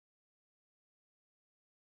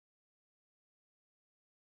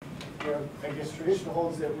I guess tradition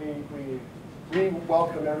holds that we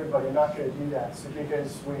welcome everybody. I'm not going to do that. So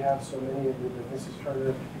because we have so many of the Mrs.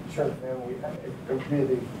 Turner family, I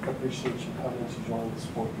really appreciate you coming to join us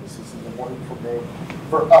for this. This is a wonderful day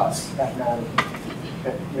for us at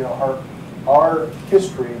Madigan. Our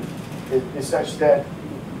history is such that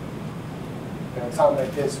at a time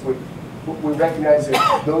like this, we recognize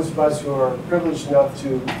that those of us who are privileged enough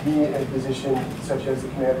to be in a position such as the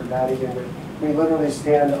Commander of Madigan, that we literally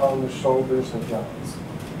stand on the shoulders of giants.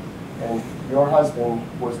 And your husband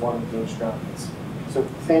was one of those giants. So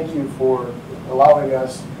thank you for allowing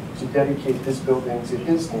us to dedicate this building to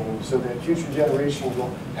his name so that future generations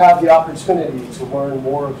will have the opportunity to learn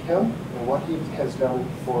more of him and what he has done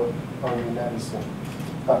for Army medicine.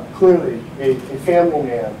 Clearly a family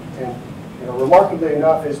man, and remarkably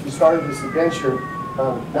enough, as we started this adventure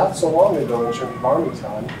not so long ago in terms of Army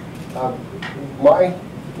time,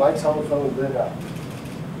 my telephone lit up.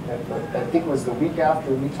 I think it was the week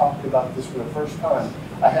after we talked about this for the first time.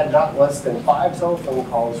 I had not less than 5 telephone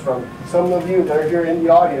calls from some of you that are here in the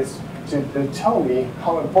audience to tell me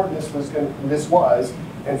how important this was,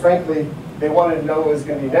 and frankly, they wanted to know if it was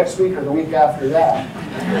going to be next week or the week after that.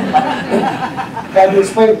 Had to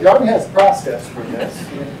explain, the Army has a process for this.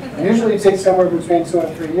 Usually it takes somewhere between 2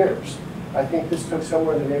 and 3 years. I think this took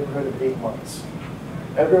somewhere in the neighborhood of 8 months.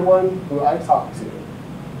 Everyone who I talked to,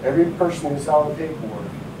 every person who saw the paperwork,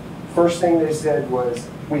 first thing they said was,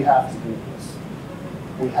 we have to do this.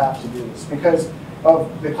 We have to do this. Because of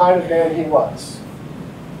the kind of man he was,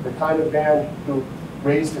 the kind of man who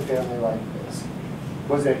raised a family like this,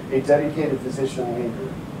 was a dedicated physician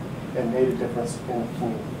leader and made a difference in the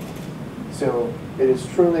community. So it is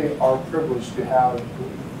truly our privilege to have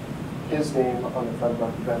his name on the front of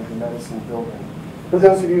our Preventive Medicine building. For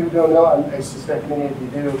those of you who don't know, I suspect many of you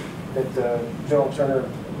do, that General Turner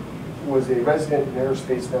was a resident in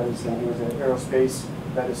aerospace medicine. He was an aerospace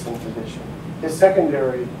medicine physician. His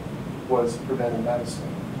secondary was preventive medicine,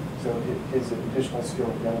 so his additional skill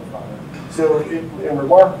identifier. So and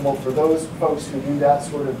remarkable for those folks who do that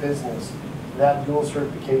sort of business, that dual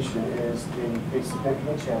certification is a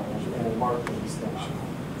significant challenge and a mark of distinction.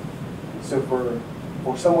 So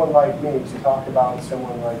for someone like me to talk about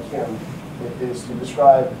someone like him, it is to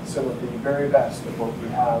describe some of the very best of what we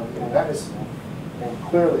have in medicine, and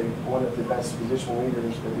clearly one of the best physician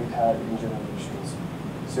leaders that we've had in generations.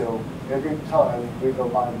 So every time we go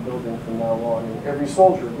by the building from now on, and every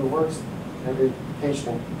soldier who works, every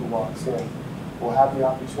patient who walks in, will have the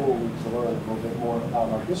opportunity to learn a little bit more about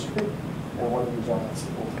our history and one of the giants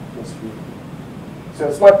in this field. So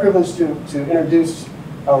it's my privilege to introduce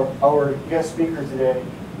our guest speaker today.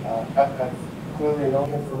 I've clearly known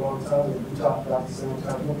him for a long time, and we talked about this several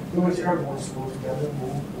times. We went to air board school together,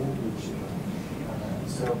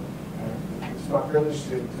 so it's my privilege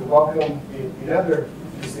to welcome another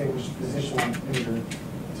distinguished physician leader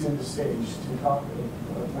to the stage to talk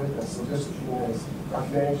with us in just a few minutes. Our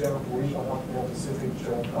Commanding General for Regional Health and Pacific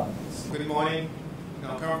Joint Province. Good morning.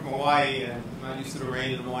 I'm coming from Hawaii, and I'm not used to the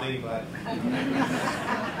rain in the morning, but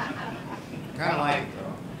kind of like it,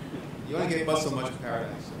 though. You only get but so much in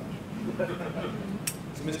paradise.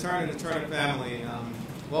 So Ms. Turner and the Turner family,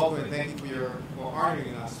 welcome and thank you for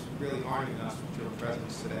honoring us, really honoring us with your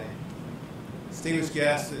presence today. Distinguished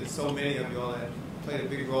guests, and so many of you all that played a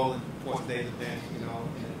big role in today's event,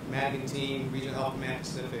 the Madigan team, Regional Health Command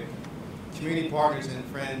Pacific, community partners and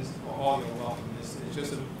friends, all you're welcome. It's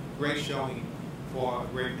just a great showing for a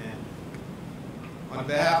great man. On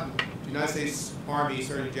behalf of the United States Army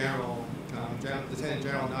Surgeon General, Lieutenant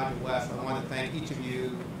General Nigel West, I want to thank each of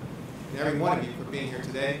you and every one of you for being here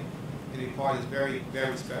today and being part of this very,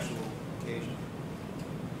 very special occasion.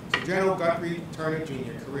 So General Guthrie Turner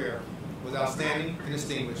Jr. career was outstanding and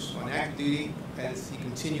distinguished on active duty as he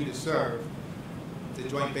continued to serve the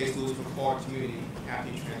Joint Base Lewis-McChord community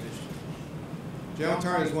after he transitioned. General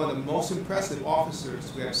Turner is one of the most impressive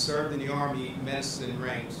officers who have served in the Army medicine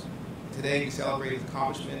ranks. Today we celebrate his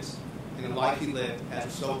accomplishments and the life he lived as a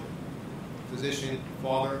soldier, physician,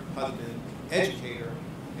 father, husband, educator,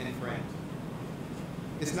 and friend.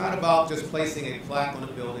 It's not about just placing a plaque on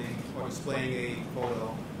a building or displaying a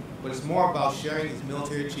photo, but it's more about sharing his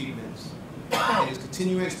military achievements and his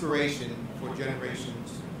continuing inspiration for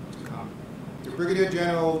generations to come. The Brigadier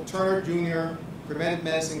General Turner Jr. Preventive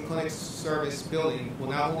Medicine Clinical Service building will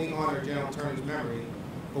not only honor General Turner's memory,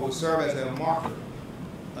 but will serve as a marker,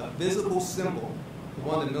 a visible symbol of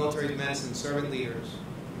one of the military medicine servant leaders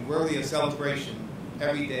and worthy of celebration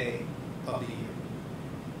every day of the year.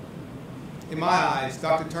 In my eyes,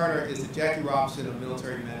 Dr. Turner is the Jackie Robinson of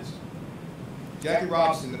military medicine. Jackie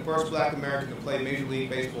Robinson, the first black American to play Major League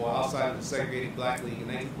Baseball outside of the segregated black league in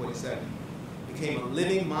 1947, became a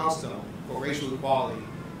living milestone for racial equality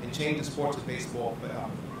and changed the sport of baseball forever.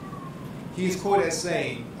 He is quoted as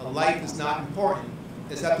saying, "A life is not important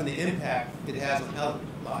except in the impact it has on other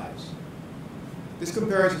lives." This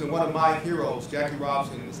comparison to one of my heroes, Jackie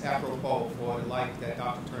Robinson, is apropos for the life that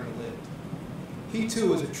Dr. Turner lived. He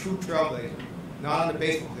too is a true trailblazer, not on the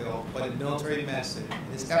baseball field, but in military medicine,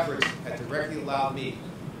 and his efforts have directly allowed me to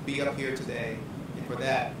be up here today, and for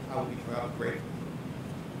that, I will be forever grateful.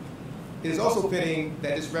 It is also fitting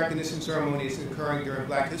that this recognition ceremony is occurring during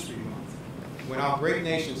Black History Month, when our great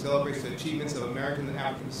nation celebrates the achievements of American and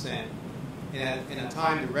African descent, and in a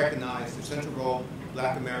time to recognize the central role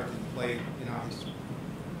Black Americans played in our history.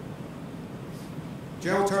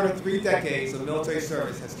 General Turner's 3 decades of military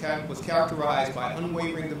service was characterized by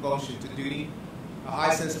unwavering devotion to duty, a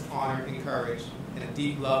high sense of honor and courage, and a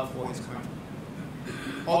deep love for his country.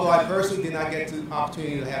 Although I personally did not get the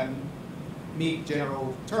opportunity to meet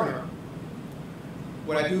General Turner,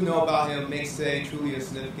 what I do know about him makes today truly a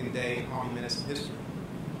significant day in Army medicine history.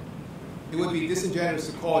 It would be disingenuous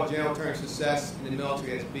to call General Turner's success in the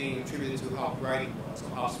military as being attributed to how bright he was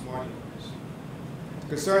or how smart he was. The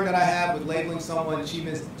concern that I have with labeling someone's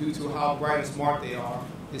achievements due to how bright and smart they are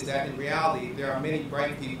is that in reality there are many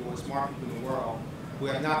bright people and smart people in the world who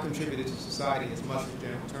have not contributed to society as much as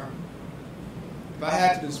General Turner. If I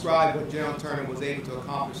had to describe what General Turner was able to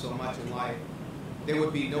accomplish so much in life, there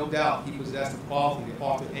would be no doubt he possessed the quality the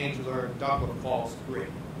author Angela Duckworth calls grit.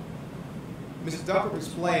 Mrs. Duckworth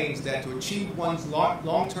explains that to achieve one's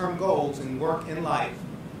long-term goals in work and life,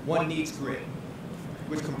 one needs grit,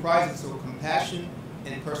 which comprises of compassion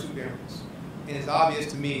and perseverance. And it's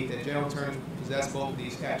obvious to me that General Turner possessed both of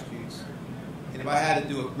these attributes. And if I had to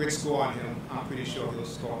do a grit score on him, I'm pretty sure he'll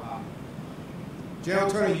score high.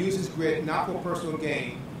 General Turner uses grit not for personal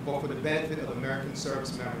gain, but for the benefit of American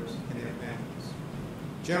service members and their families.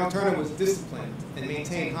 General Turner was disciplined and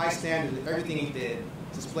maintained high standards in everything he did,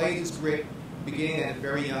 displayed his grit beginning at a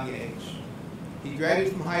very young age. He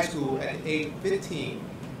graduated from high school at the age of 15,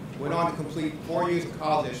 went on to complete 4 years of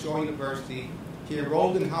college at Shaw University. He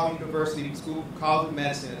enrolled in Howard University College of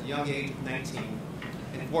Medicine at the young age of 19,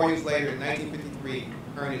 and 4 years later, in 1953,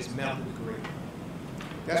 earned his medical degree.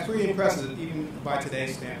 That's pretty impressive, even by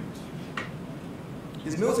today's standards.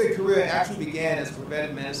 His military career actually began as a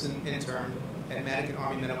preventive medicine intern at Madigan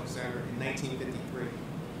Army Medical Center in 1953.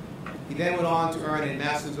 He then went on to earn a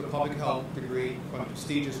Master's of Public Health degree from the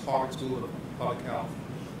prestigious Harvard School of Public Health.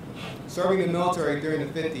 Serving in the military during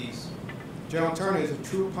the 50s, General Turner is a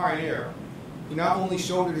true pioneer. He not only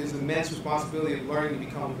shouldered his immense responsibility of learning to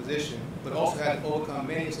become a physician, but also had to overcome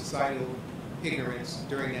many societal ignorance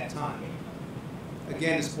during that time.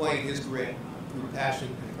 Again, displaying his grit through passion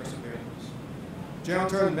and perseverance. General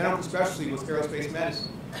Turner's medical specialty was aerospace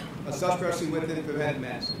medicine, a subspecialty within preventive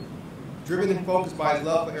medicine. Driven and focused by his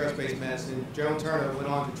love for aerospace medicine, General Turner went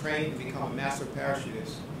on to train and become a master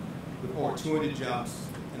parachutist with over 200 jumps,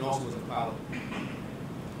 and also was a pilot.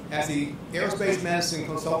 As the aerospace medicine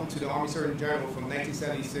consultant to the Army Surgeon General from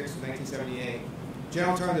 1976 to 1978,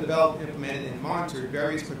 General Turner developed, implemented, and monitored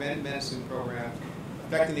various preventive medicine programs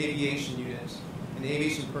affecting aviation units and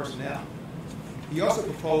aviation personnel. He also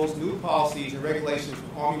proposed new policies and regulations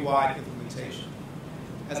for Army-wide implementation.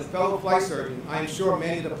 As a fellow flight surgeon, I am sure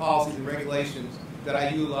many of the policies and regulations that I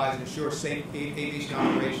utilize to ensure safe aviation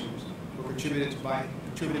operations were contributed by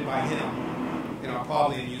him and are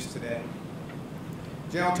probably in use today.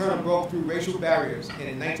 General Turner broke through racial barriers and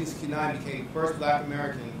in 1969 became the first black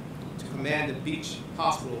American to command the beach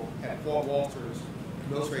hospital at Fort Walters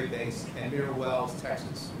military base in Mineral Wells,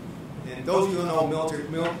 Texas. And those of you who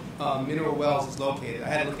know Mineral Wells is located, I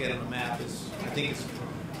had to look at it on the map, I think it's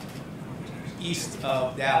east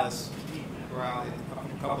of Dallas, around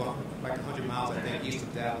a couple of, like 100 miles, I think, east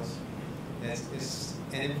of Dallas.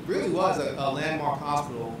 And it really was a landmark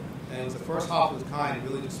hospital, and it was the first hospital of its kind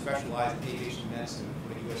really to specialize in aviation medicine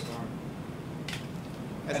for the U.S. Army.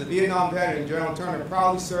 As a Vietnam veteran, General Turner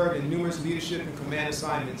proudly served in numerous leadership and command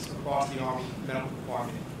assignments across the Army Medical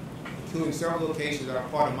Department, including several locations that are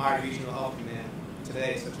part of my regional health command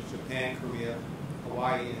today, such as Japan, Korea,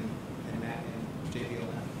 Hawaii, and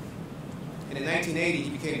JBLM. And in 1980, he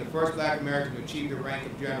became the first black American to achieve the rank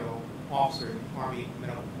of general officer in the Army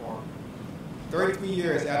Medical Department. 33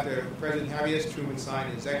 years after President Harry S. Truman signed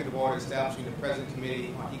an executive order establishing the President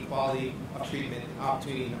Committee on Equality of Treatment and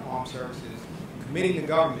Opportunity in the Armed Services, committing the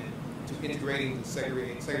government to integrating the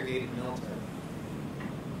segregated military.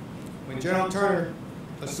 When General Turner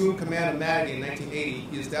assumed command of Madigan in 1980,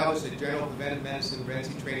 he established a general preventive medicine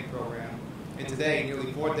residency training program and today,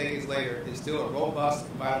 nearly 4 decades later, is still a robust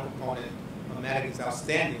and vital component of Madigan's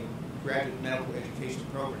outstanding graduate medical education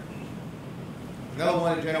program. Another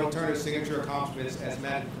one of General Turner's signature accomplishments as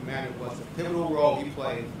Madigan commander was the pivotal role he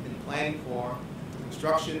played in planning for the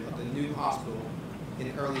construction of the new hospital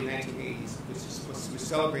in the early 1980s, which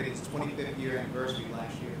celebrated its 25th year anniversary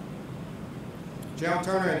last year. General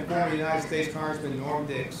Turner and former United States Congressman Norm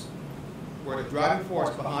Dix were the driving force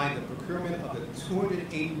behind the procurement of the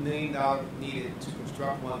 $280 million needed to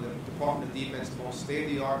construct one of the Department of Defense's most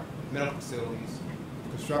state-of-the-art medical facilities,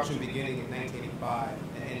 construction beginning in 1985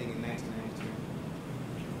 and ending in 1992.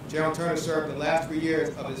 General Turner served the last 3 years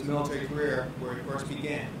of his military career where it first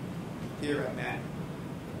began, here at Madigan.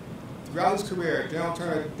 Throughout his career, General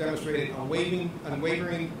Turner demonstrated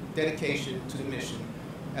unwavering dedication to the mission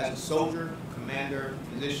as a soldier, commander,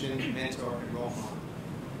 physician, mentor, and role model.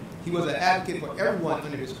 He was an advocate for everyone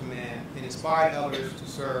under his command and inspired others to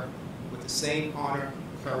serve with the same honor,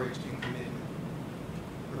 courage, and commitment.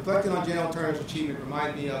 Reflecting on General Turner's achievement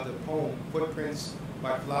reminds me of the poem Footprints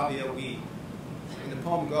by Bldg. And the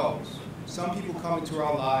poem goes, "Some people come into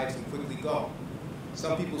our lives and quickly go.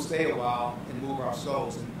 Some people stay a while and move our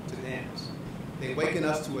souls to dance. They waken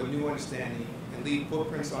us to a new understanding and leave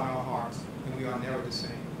footprints on our hearts, and we are never the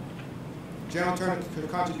same." General Turner's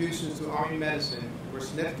contributions to Army medicine were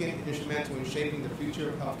significant and instrumental in shaping the future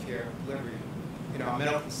of healthcare delivery in our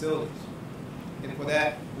medical facilities. And for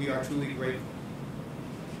that, we are truly grateful.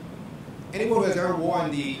 Anyone who has ever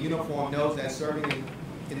worn the uniform knows that serving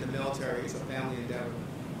in the military is a family endeavor.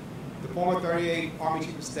 The former 38th Army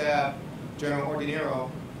Chief of Staff, General Ordinero,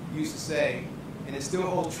 used to say, and it still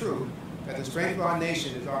holds true, that the strength of our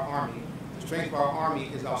nation is our Army, the strength of our Army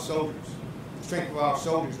is our soldiers, the strength of our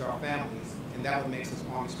soldiers is our families, and that what makes us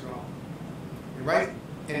Army strong.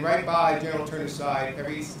 And right by General Turner's side,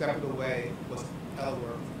 every step of the way, was Ella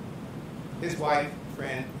Worth, his wife,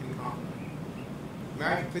 friend, and confidant.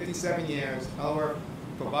 Married for 57 years, Ella Worth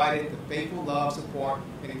provided the faithful love, support,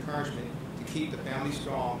 and encouragement to keep the family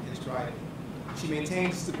strong and striving. She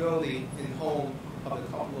maintained stability in the home of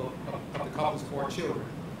the couple's 4 children.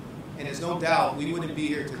 And there's no doubt we wouldn't be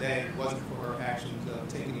here today if it wasn't for her actions of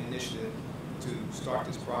taking the initiative to start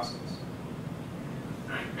this process.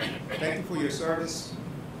 Thank you for your service.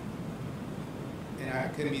 And I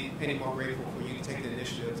couldn't be any more grateful for you to take the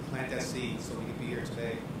initiative to plant that seed so we can be here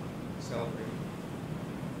today celebrating.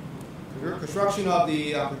 The construction of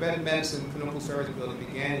the Preventive Medicine Clinical Services building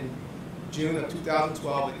began in June of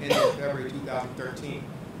 2012 and ended in February 2013.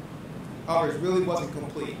 However, it really wasn't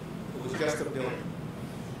complete. It was just a building.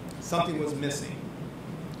 Something was missing.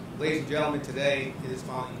 Ladies and gentlemen, today it is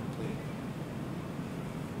finally complete.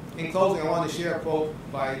 In closing, I want to share a quote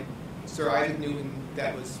by Sir Isaac Newton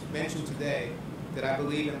that was mentioned today that I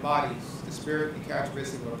believe embodies the spirit and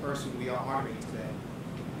characteristic of a person we are honoring today.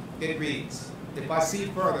 It reads, "If I see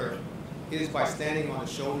further, it is by standing on the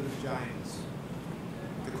shoulders of giants."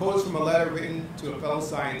 The quote is from a letter written to a fellow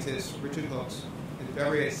scientist, Richard Hooks, in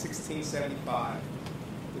February of 1675.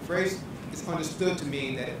 The phrase is understood to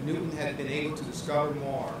mean that if Newton had been able to discover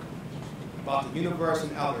more about the universe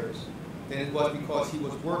and others, then it was because he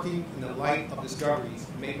was working in the light of discoveries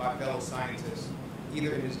made by fellow scientists,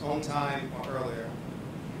 either in his own time or earlier.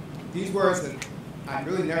 These words that I've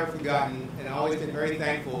really never forgotten, and I've always been very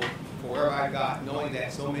thankful for where I got, knowing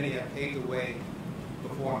that so many have paved the way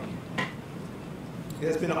before me. It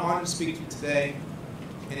has been an honor to speak to you today,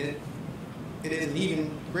 and it is an even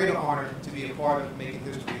greater honor to be a part of making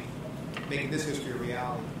this history a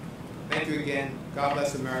reality. Thank you again. God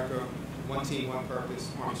bless America. One team, one purpose,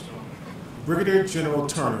 Army strong. Brigadier General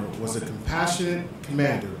Turner was a compassionate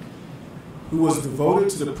commander who was devoted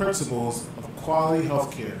to the principles of quality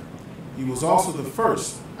health care. He was also the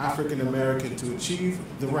first African American to achieve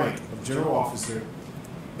the rank of General Officer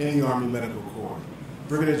in the Army Medical Corps.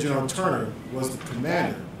 Brigadier General Turner was the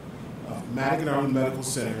commander of Madigan Army Medical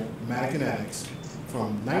Center, Madigan Annex,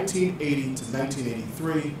 from 1980 to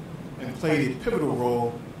 1983, and played a pivotal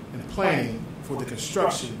role in planning for the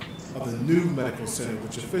construction of the new medical center,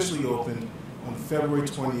 which officially opened on February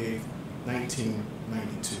 28,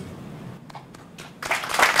 1992.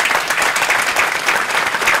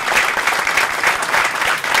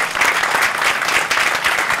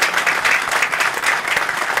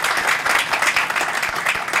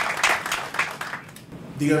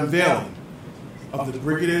 The unveiling of the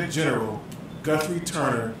Brigadier General Guthrie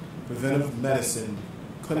Turner Preventive Medicine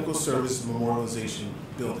Clinical Services Memorialization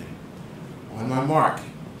Building. On my mark,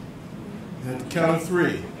 and at the count of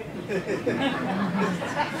 3,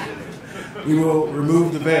 we will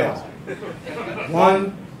remove the veil.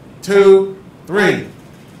 1, 2, 3.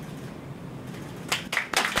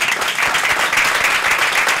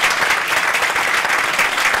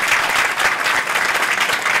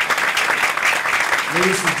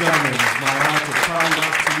 Ladies and gentlemen, it's my honor to proudly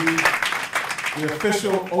announce to you the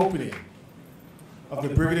official opening of the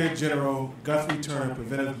Brigadier General Guthrie Turner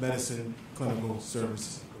Preventive Medicine Clinical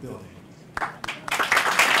Services building.